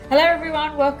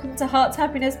everyone, welcome to Heart's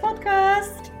Happiness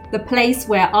Podcast. The place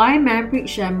where I, Manpreet,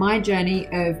 share my journey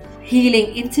of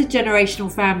healing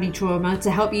intergenerational family trauma to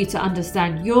help you to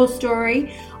understand your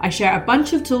story. I share a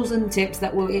bunch of tools and tips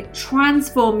that will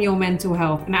transform your mental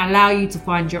health and allow you to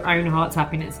find your own heart's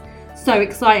happiness. So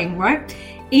exciting, right?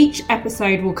 Each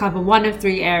episode will cover one of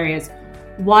three areas.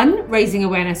 1, raising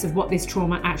awareness of what this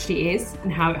trauma actually is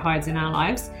and how it hides in our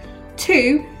lives.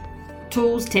 2,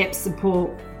 tools, tips,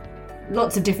 support,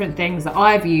 lots of different things that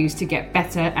I've used to get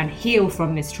better and heal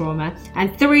from this trauma.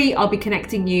 And 3, I'll be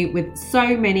connecting you with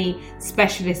so many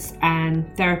specialists and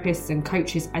therapists and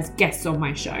coaches as guests on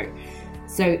my show.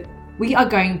 So we are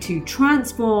going to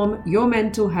transform your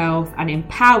mental health and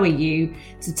empower you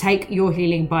to take your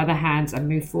healing by the hands and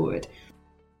move forward.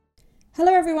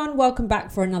 Hello everyone, welcome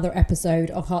back for another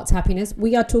episode of Heart's Happiness.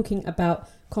 We are talking about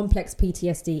complex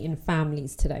PTSD in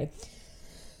families today.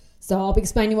 So I'll be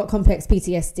explaining what complex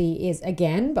PTSD is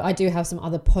again, but I do have some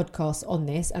other podcasts on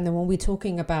this. And then when we're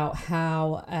talking about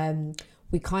how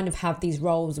we kind of have these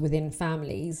roles within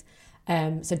families,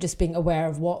 so just being aware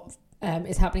of what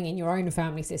is happening in your own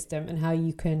family system and how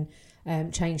you can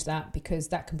change that, because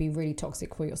that can be really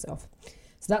toxic for yourself.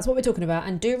 So that's what we're talking about.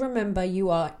 And do remember, you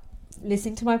are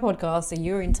listening to my podcast, so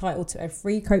you're entitled to a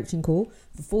free coaching call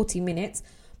for 40 minutes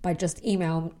by just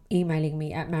emailing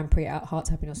me at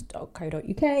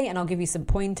manpreet@heartshappiness.co.uk, and I'll give you some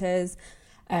pointers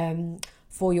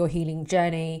for your healing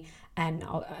journey, and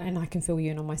I can fill you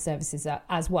in on my services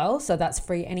as well. So that's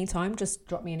free anytime. Just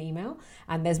drop me an email,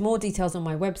 and there's more details on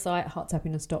my website,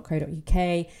 heartshappiness.co.uk,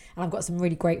 and I've got some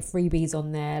really great freebies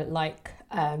on there, like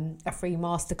a free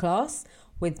masterclass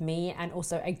with me, and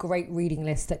also a great reading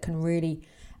list that can really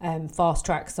fast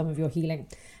track some of your healing.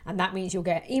 And that means you'll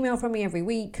get an email from me every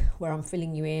week where I'm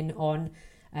filling you in on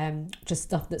just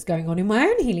stuff that's going on in my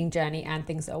own healing journey and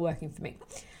things that are working for me.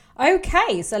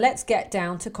 Okay, so let's get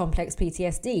down to complex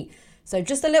PTSD. So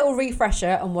just a little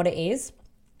refresher on what it is.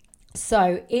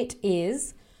 So it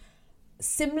is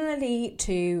similarly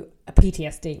to a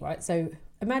PTSD, right? So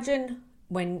imagine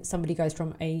when somebody goes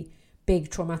from a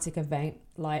big traumatic event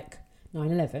like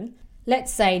 9/11.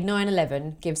 Let's say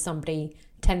 9/11 gives somebody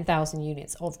 10,000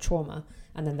 units of trauma,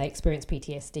 and then they experience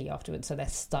PTSD afterwards. So they're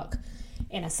stuck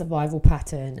in a survival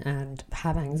pattern and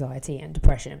have anxiety and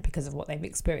depression because of what they've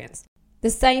experienced.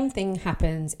 The same thing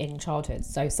happens in childhood.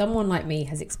 So someone like me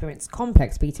has experienced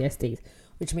complex PTSD,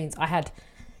 which means I had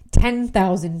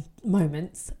 10,000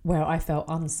 moments where I felt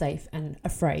unsafe and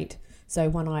afraid. So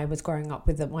when I was growing up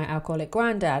with my alcoholic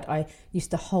granddad, I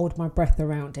used to hold my breath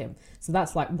around him. So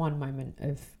that's like one moment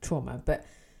of trauma. But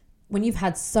when you've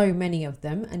had so many of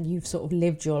them and you've sort of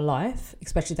lived your life,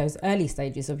 especially those early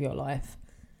stages of your life,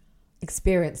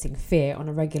 experiencing fear on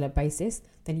a regular basis,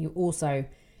 then you also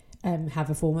have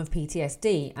a form of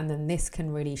PTSD. And then this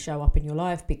can really show up in your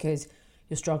life because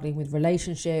you're struggling with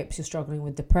relationships, you're struggling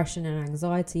with depression and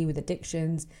anxiety, with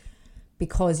addictions,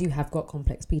 because you have got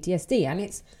complex PTSD. And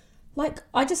it's like,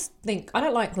 I just think, I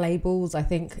don't like labels. I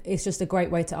think it's just a great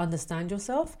way to understand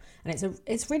yourself. And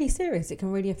it's really serious. It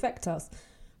can really affect us.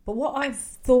 But what I've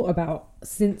thought about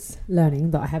since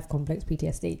learning that I have complex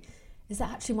PTSD is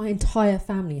that actually my entire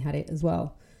family had it as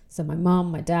well. So my mum,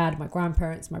 my dad, my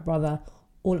grandparents, my brother,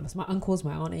 all of us, my uncles,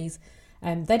 my aunties,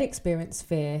 they'd experienced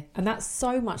fear. And that's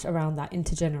so much around that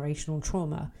intergenerational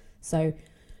trauma. So,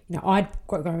 you know, I'd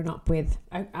grown up with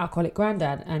an alcoholic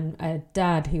granddad and a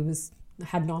dad who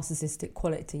had narcissistic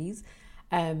qualities.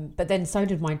 But then so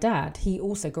did my dad. He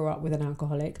also grew up with an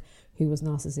alcoholic who was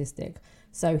narcissistic.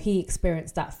 So he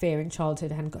experienced that fear in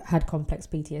childhood and had complex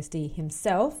PTSD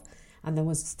himself, and then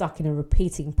was stuck in a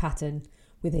repeating pattern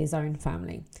with his own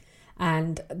family.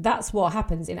 And that's what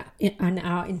happens in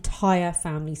our entire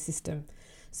family system.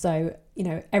 So, you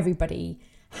know, everybody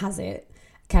has it,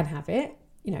 can have it,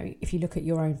 you know, if you look at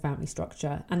your own family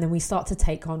structure. And then we start to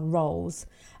take on roles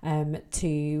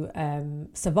to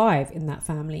survive in that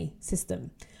family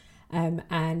system.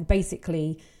 And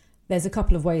basically, there's a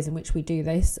couple of ways in which we do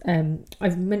this.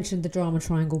 I've mentioned the drama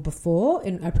triangle before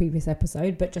in a previous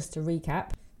episode, but just to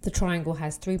recap, the triangle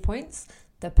has 3 points.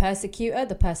 The persecutor,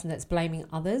 the person that's blaming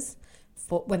others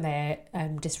for when they're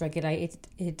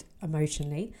dysregulated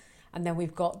emotionally. And then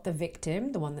we've got the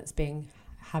victim, the one that's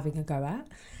having a go at.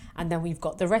 And then we've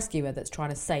got the rescuer that's trying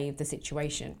to save the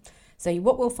situation. So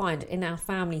what we'll find in our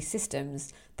family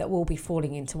systems that we'll be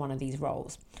falling into one of these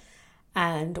roles.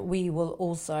 And we will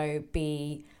also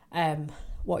be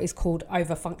what is called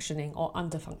overfunctioning or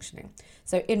underfunctioning.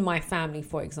 So in my family,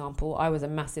 for example, I was a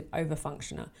massive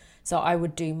overfunctioner. So I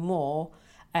would do more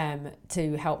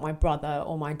to help my brother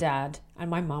or my dad and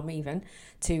my mum even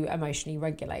to emotionally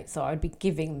regulate. So I'd be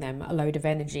giving them a load of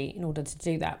energy in order to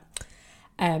do that.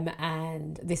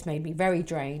 And this made me very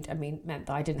drained. Meant that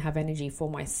I didn't have energy for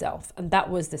myself. And that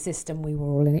was the system we were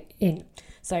all in.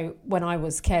 So when I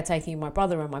was caretaking my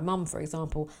brother and my mum, for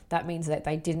example, that means that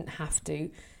they didn't have to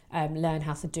learn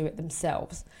how to do it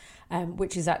themselves,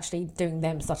 which is actually doing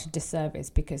them such a disservice,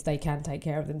 because they can take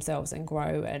care of themselves and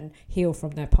grow and heal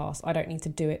from their past. I don't need to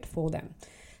do it for them.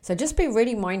 So just be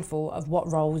really mindful of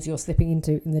what roles you're slipping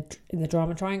into in the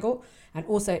drama triangle, and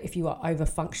also if you are over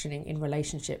functioning in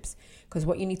relationships, because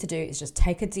what you need to do is just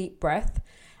take a deep breath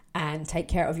and take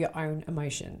care of your own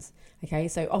emotions. Okay,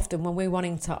 so often when we're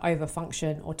wanting to over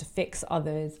function or to fix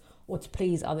others or to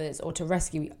please others or to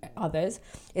rescue others,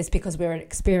 it's because we're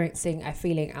experiencing a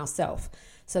feeling ourselves.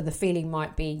 So the feeling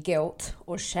might be guilt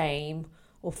or shame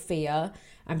or fear,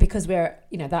 and because we're,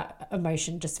 that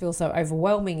emotion just feels so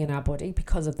overwhelming in our body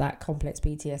because of that complex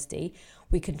PTSD,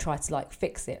 we can try to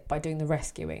fix it by doing the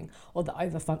rescuing or the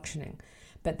over functioning.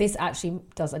 But this actually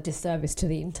does a disservice to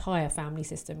the entire family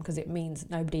system, because it means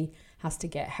nobody has to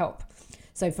get help.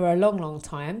 So for a long, long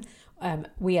time,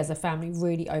 we as a family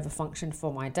really overfunctioned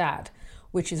for my dad,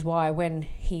 which is why when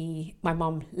my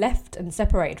mum left and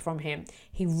separated from him,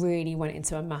 he really went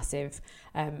into a massive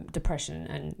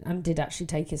depression and did actually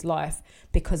take his life,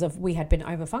 because we had been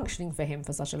overfunctioning for him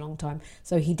for such a long time.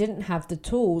 So he didn't have the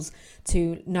tools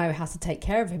to know how to take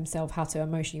care of himself, how to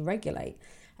emotionally regulate.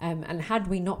 And had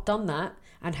we not done that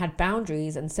and had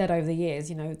boundaries and said over the years,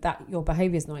 that your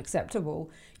behaviour is not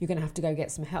acceptable, you're going to have to go get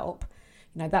some help.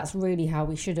 That's really how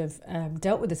we should have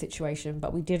dealt with the situation,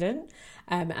 but we didn't.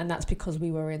 And that's because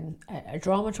we were in a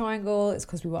drama triangle. It's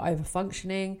because we were over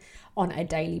functioning on a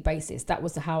daily basis. That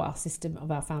was how our system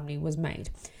of our family was made.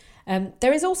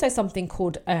 There is also something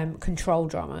called control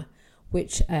drama,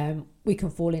 which we can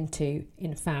fall into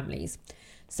in families.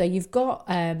 So you've got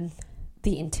the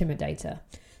intimidator.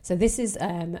 So this is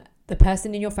the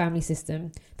person in your family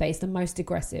system that is the most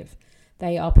aggressive.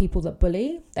 They are people that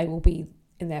bully. They will be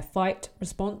in their fight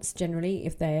response. Generally,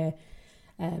 if their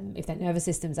nervous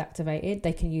system's activated,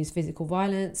 they can use physical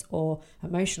violence or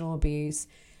emotional abuse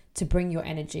to bring your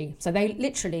energy. So they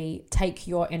literally take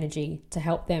your energy to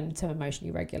help them to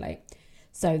emotionally regulate.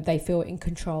 So they feel in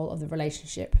control of the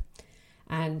relationship.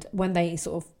 And when they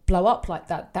sort of blow up like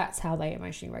that, that's how they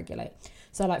emotionally regulate.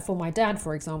 So for my dad,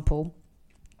 for example,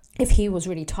 if he was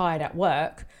really tired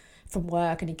from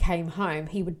work and he came home,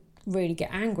 he would really get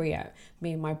angry at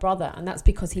me and my brother, and that's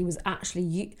because he was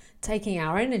actually taking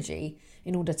our energy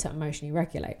in order to emotionally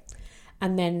regulate.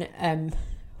 And then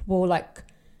we'll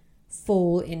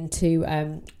fall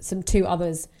into some two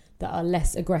others that are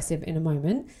less aggressive in a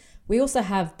moment. We also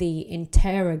have the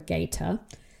interrogator.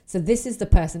 So this is the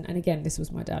person, and again, this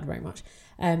was my dad very much.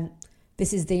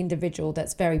 This is the individual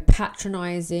that's very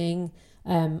patronizing,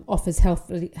 offers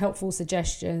helpful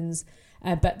suggestions,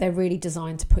 but they're really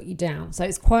designed to put you down. So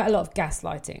it's quite a lot of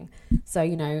gaslighting. So,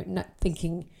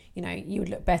 thinking, you would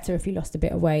look better if you lost a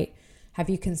bit of weight. Have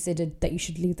you considered that you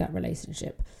should leave that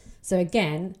relationship? So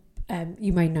again,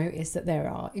 you may notice that there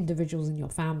are individuals in your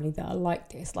family that are like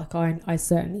this. I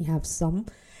certainly have some,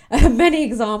 many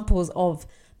examples of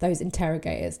those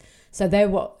interrogators. So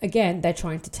they're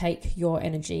trying to take your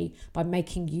energy by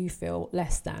making you feel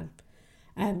less than.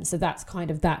 So that's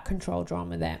kind of that control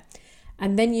drama there.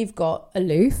 And then you've got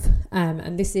aloof,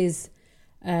 and this is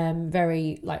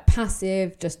very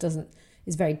passive,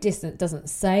 is very distant, doesn't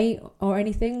say or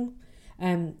anything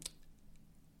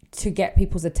to get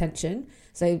people's attention.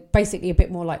 So basically a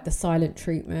bit more like the silent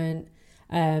treatment.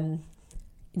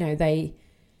 They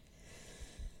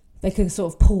can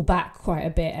sort of pull back quite a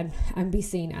bit and be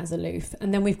seen as aloof.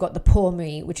 And then we've got the poor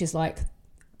me, which is the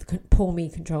poor me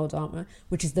control drama,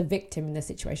 which is the victim in the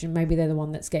situation. Maybe they're the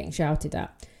one that's getting shouted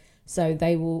at. So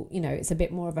they will, it's a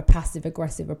bit more of a passive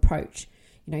aggressive approach.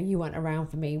 You weren't around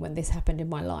for me when this happened in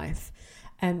my life.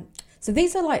 So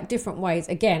these are different ways.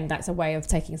 Again, that's a way of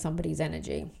taking somebody's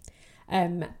energy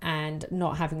and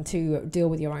not having to deal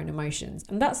with your own emotions.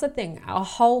 And that's the thing. Our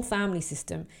whole family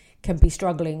system can be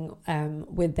struggling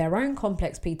with their own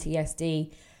complex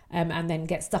PTSD and then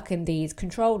get stuck in these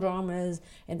control dramas,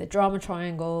 in the drama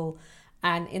triangle,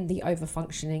 and in the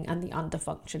overfunctioning and the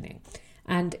underfunctioning.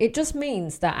 And it just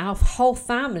means that our whole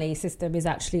family system is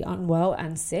actually unwell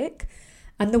and sick.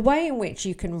 And the way in which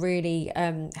you can really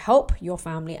help your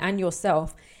family and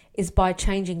yourself is by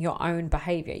changing your own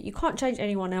behavior. You can't change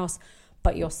anyone else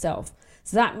but yourself.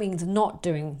 So that means not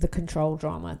doing the control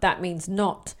drama. That means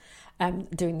not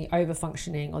doing the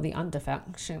overfunctioning or the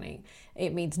underfunctioning.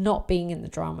 It means not being in the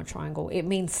drama triangle. It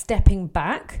means stepping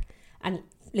back and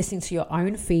listening to your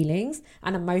own feelings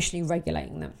and emotionally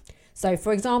regulating them. So,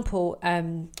 for example,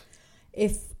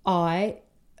 if I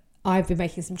I've been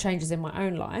making some changes in my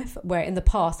own life where in the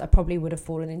past I probably would have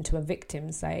fallen into a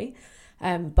victim, say.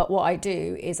 But what I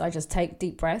do is I just take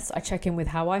deep breaths. I check in with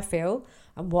how I feel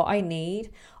and what I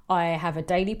need. I have a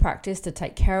daily practice to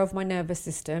take care of my nervous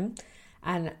system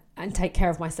and take care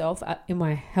of myself in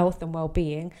my health and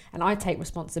well-being. And I take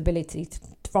responsibility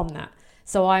from that.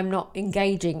 So I'm not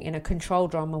engaging in a control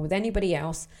drama with anybody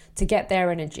else to get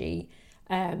their energy,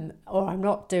 or I'm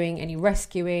not doing any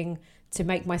rescuing to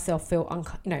make myself feel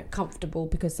comfortable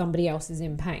because somebody else is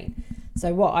in pain.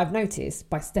 So what I've noticed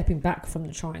by stepping back from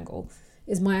the triangle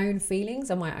is my own feelings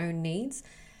and my own needs.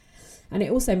 And it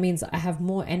also means that I have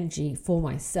more energy for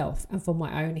myself and for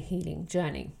my own healing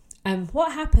journey. And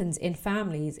what happens in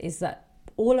families is that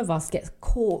all of us get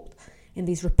caught in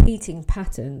these repeating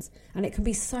patterns, and it can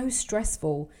be so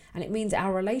stressful, and it means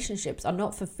our relationships are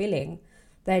not fulfilling.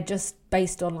 They're just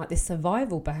based on like this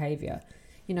survival behavior.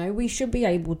 We should be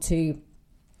able to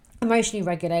emotionally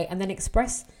regulate and then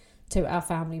express to our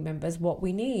family members what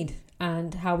we need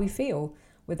and how we feel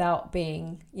without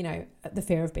being, the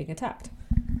fear of being attacked.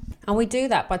 And we do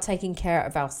that by taking care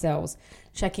of ourselves,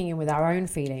 checking in with our own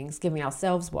feelings, giving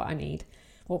ourselves what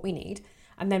we need,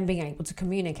 and then being able to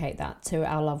communicate that to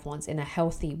our loved ones in a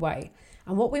healthy way.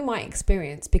 And what we might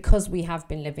experience because we have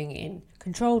been living in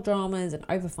control dramas and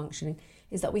overfunctioning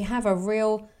is that we have a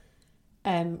real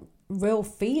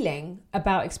feeling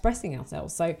about expressing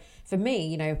ourselves. So for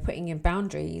me, putting in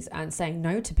boundaries and saying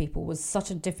no to people was such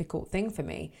a difficult thing for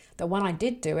me that when I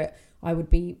did do it, I would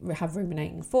have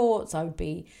ruminating thoughts. I would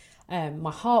be,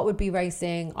 my heart would be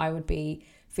racing. I would be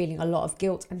feeling a lot of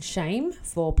guilt and shame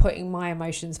for putting my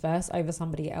emotions first over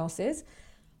somebody else's.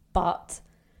 But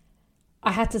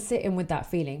I had to sit in with that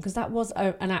feeling because that was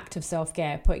an act of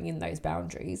self-care, putting in those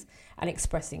boundaries and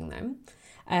expressing them.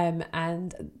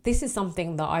 And this is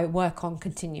something that I work on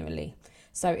continually.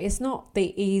 So it's not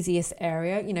the easiest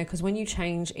area, because when you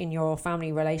change in your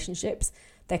family relationships,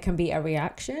 there can be a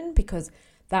reaction because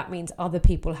that means other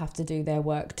people have to do their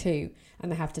work too,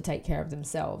 and they have to take care of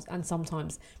themselves. And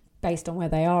sometimes based on where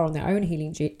they are on their own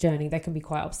healing journey, they can be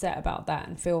quite upset about that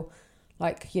and feel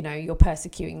like, you're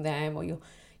persecuting them or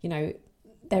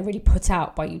they're really put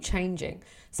out by you changing.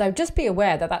 So just be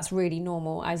aware that that's really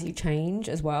normal as you change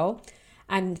as well.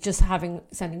 And just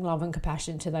sending love and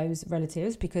compassion to those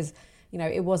relatives because,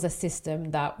 it was a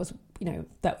system that was,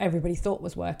 that everybody thought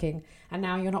was working. And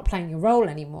now you're not playing your role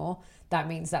anymore. That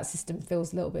means that system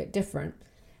feels a little bit different.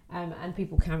 And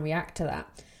people can react to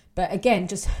that. But again,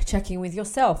 just checking with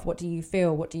yourself. What do you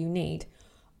feel? What do you need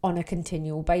on a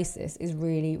continual basis is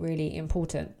really, really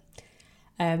important.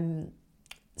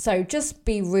 So just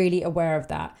be really aware of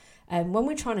that. When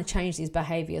we're trying to change these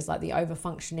behaviors like the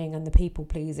overfunctioning and the people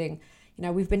pleasing,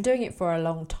 we've been doing it for a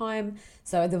long time.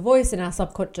 So the voice in our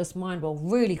subconscious mind will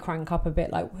really crank up a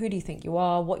bit like, who do you think you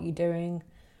are? What are you doing?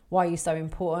 Why are you so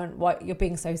important? Why you're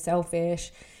being so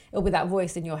selfish? It'll be that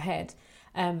voice in your head.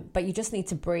 But you just need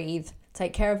to breathe,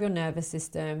 take care of your nervous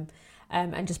system,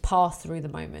 and just pass through the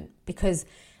moment because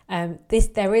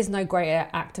there is no greater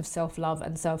act of self-love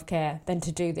and self-care than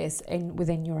to do this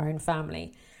within your own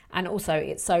family. And also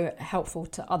it's so helpful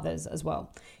to others as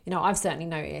well. I've certainly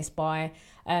noticed by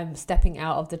stepping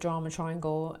out of the drama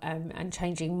triangle and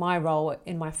changing my role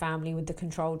in my family with the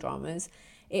control dramas,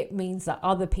 it means that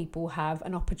other people have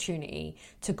an opportunity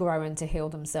to grow and to heal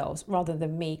themselves rather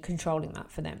than me controlling that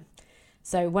for them.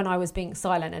 So when I was being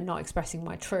silent and not expressing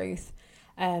my truth,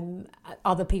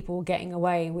 other people were getting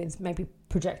away with maybe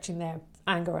projecting their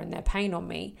anger and their pain on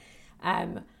me.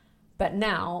 But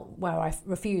now, where I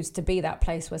refuse to be that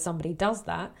place where somebody does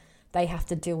that, they have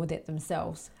to deal with it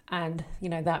themselves. And,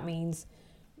 that means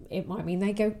it might mean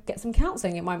they go get some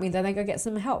counselling. It might mean that they go get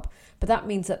some help. But that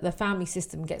means that the family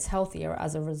system gets healthier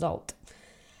as a result.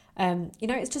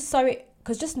 It's just so...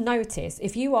 Because just notice,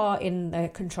 if you are in the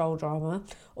control drama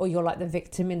or you're like the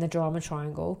victim in the drama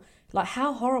triangle, like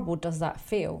how horrible does that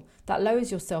feel? That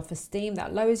lowers your self-esteem,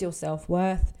 that lowers your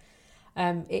self-worth.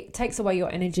 It takes away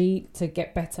your energy to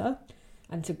get better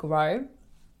and to grow.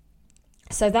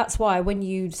 So that's why when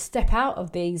you step out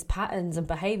of these patterns and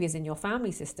behaviours in your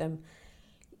family system,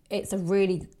 it's a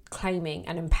really claiming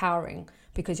and empowering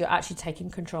because you're actually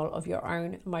taking control of your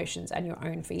own emotions and your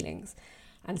own feelings.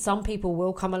 And some people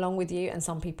will come along with you and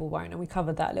some people won't. And we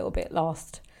covered that a little bit in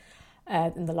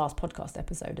the last podcast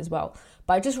episode as well.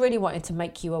 But I just really wanted to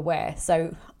make you aware.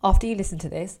 So after you listen to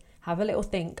this, have a little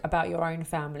think about your own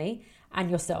family and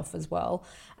yourself as well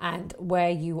and where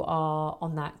you are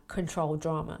on that control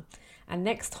drama. And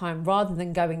next time, rather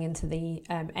than going into the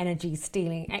energy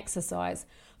stealing exercise,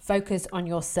 focus on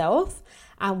yourself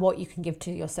and what you can give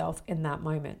to yourself in that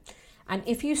moment. And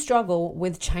if you struggle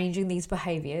with changing these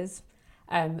behaviors,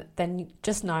 then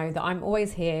just know that I'm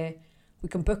always here. We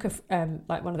can book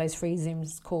like one of those free Zoom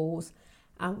calls.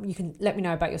 You can let me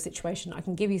know about your situation. I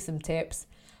can give you some tips.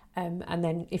 And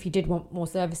then if you did want more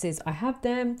services, I have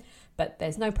them, but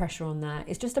there's no pressure on that.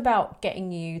 It's just about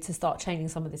getting you to start changing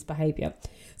some of this behaviour.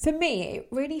 For me, it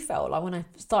really felt like when I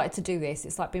started to do this,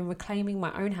 it's like been reclaiming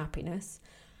my own happiness.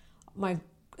 My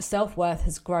self-worth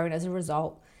has grown as a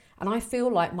result, and I feel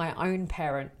like my own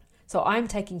parent. So I'm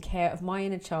taking care of my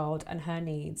inner child and her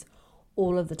needs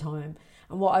all of the time.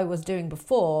 And what I was doing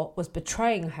before was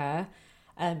betraying her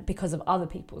because of other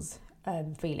people's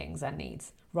feelings and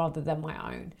needs rather than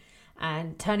my own,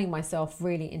 and turning myself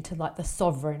really into like the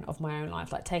sovereign of my own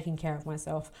life, like taking care of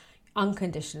myself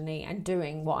unconditionally and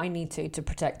doing what I need to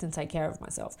protect and take care of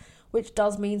myself, which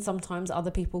does mean sometimes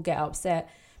other people get upset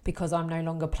because I'm no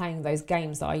longer playing those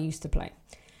games that I used to play.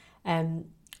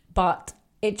 But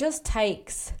it just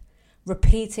takes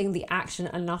repeating the action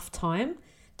enough time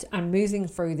and moving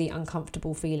through the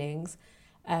uncomfortable feelings.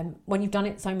 When you've done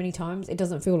it so many times, it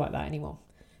doesn't feel like that anymore.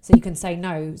 So you can say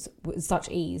no with such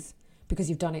ease because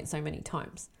you've done it so many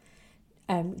times.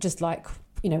 Just like,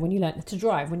 when you learned to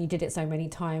drive, when you did it so many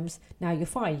times, now you're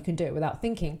fine. You can do it without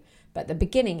thinking. But at the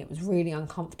beginning, it was really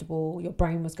uncomfortable. Your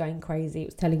brain was going crazy. It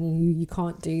was telling you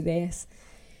can't do this.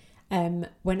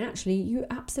 When actually you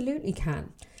absolutely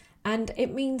can. And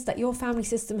it means that your family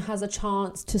system has a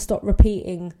chance to stop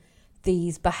repeating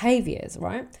these behaviours,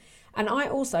 right? And I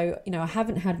also, I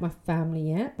haven't had my family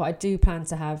yet, but I do plan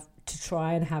to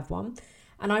try and have one.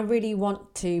 And I really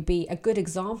want to be a good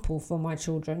example for my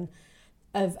children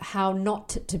of how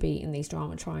not to be in these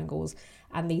drama triangles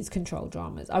and these control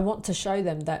dramas. I want to show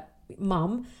them that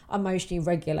mum emotionally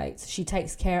regulates. She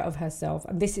takes care of herself,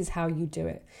 and this is how you do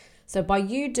it. So by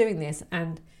you doing this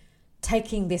and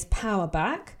taking this power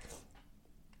back,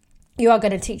 you are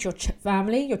going to teach your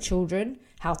family, your children,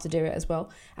 how to do it as well.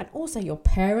 And also your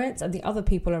parents and the other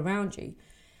people around you.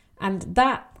 And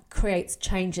that creates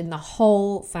change in the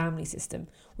whole family system,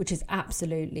 which is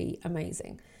absolutely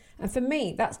amazing. And for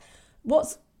me, that's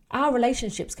our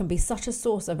relationships can be such a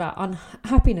source of our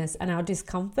unhappiness and our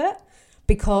discomfort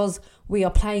because we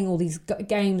are playing all these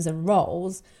games and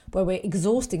roles where we're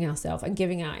exhausting ourselves and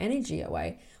giving our energy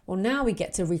away. Well, now we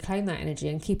get to reclaim that energy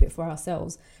and keep it for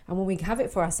ourselves. And when we have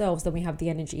it for ourselves, then we have the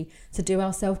energy to do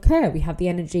our self-care. We have the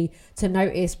energy to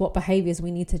notice what behaviors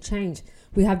we need to change.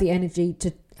 We have the energy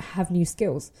to have new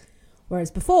skills.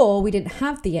 Whereas before, we didn't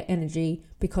have the energy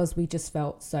because we just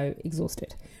felt so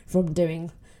exhausted from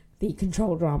doing the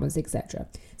control dramas, etc.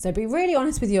 So be really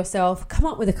honest with yourself. Come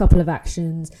up with a couple of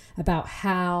actions about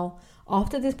how,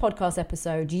 after this podcast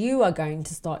episode, you are going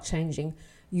to start changing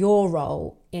your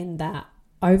role in that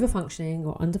over-functioning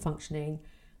or under-functioning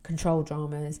control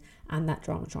dramas and that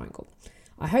drama triangle.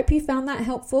 I hope you found that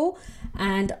helpful,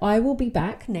 and I will be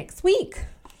back next week.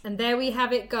 And there we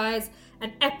have it, guys.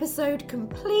 An episode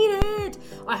completed.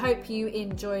 I hope you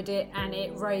enjoyed it and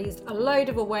it raised a load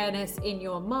of awareness in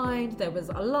your mind. There was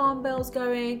alarm bells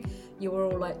going. You were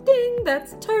all like, ding,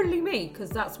 that's totally me,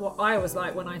 because that's what I was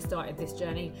like when I started this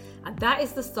journey. And that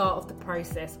is the start of the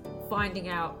process, finding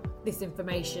out this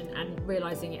information and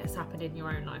realizing it has happened in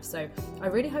your own life. So I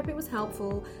really hope it was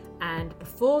helpful. And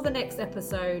before the next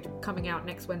episode coming out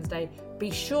next Wednesday,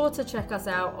 be sure to check us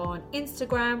out on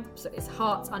Instagram. So it's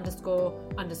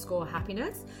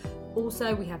hearts__happiness.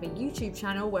 Also, we have a YouTube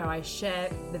channel where I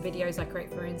share the videos I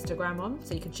create for Instagram on.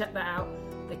 So you can check that out.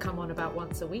 They come on about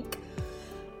once a week.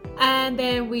 And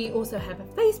then we also have a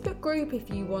Facebook group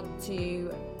if you want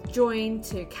to join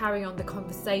to carry on the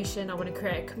conversation. I want to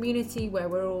create a community where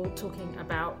we're all talking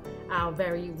about our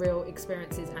very real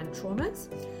experiences and traumas.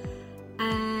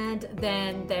 And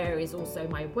then there is also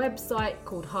my website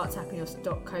called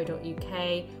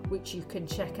heartshappiness.co.uk, which you can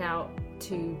check out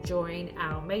to join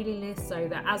our mailing list, so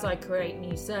that as I create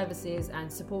new services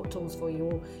and support tools for you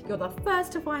all, you're the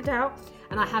first to find out.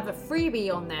 And I have a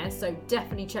freebie on there, so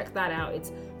definitely check that out.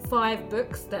 It's 5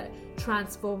 books that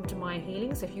transformed my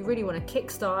healing. So if you really want to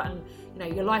kickstart and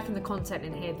you're liking the content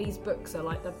in here, these books are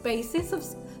like the basis of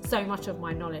so much of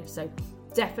my knowledge. So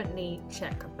definitely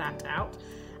check that out.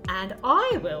 And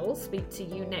I will speak to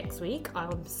you next week.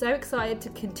 I'm so excited to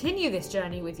continue this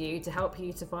journey with you to help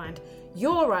you to find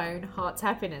your own heart's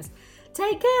happiness.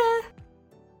 Take care.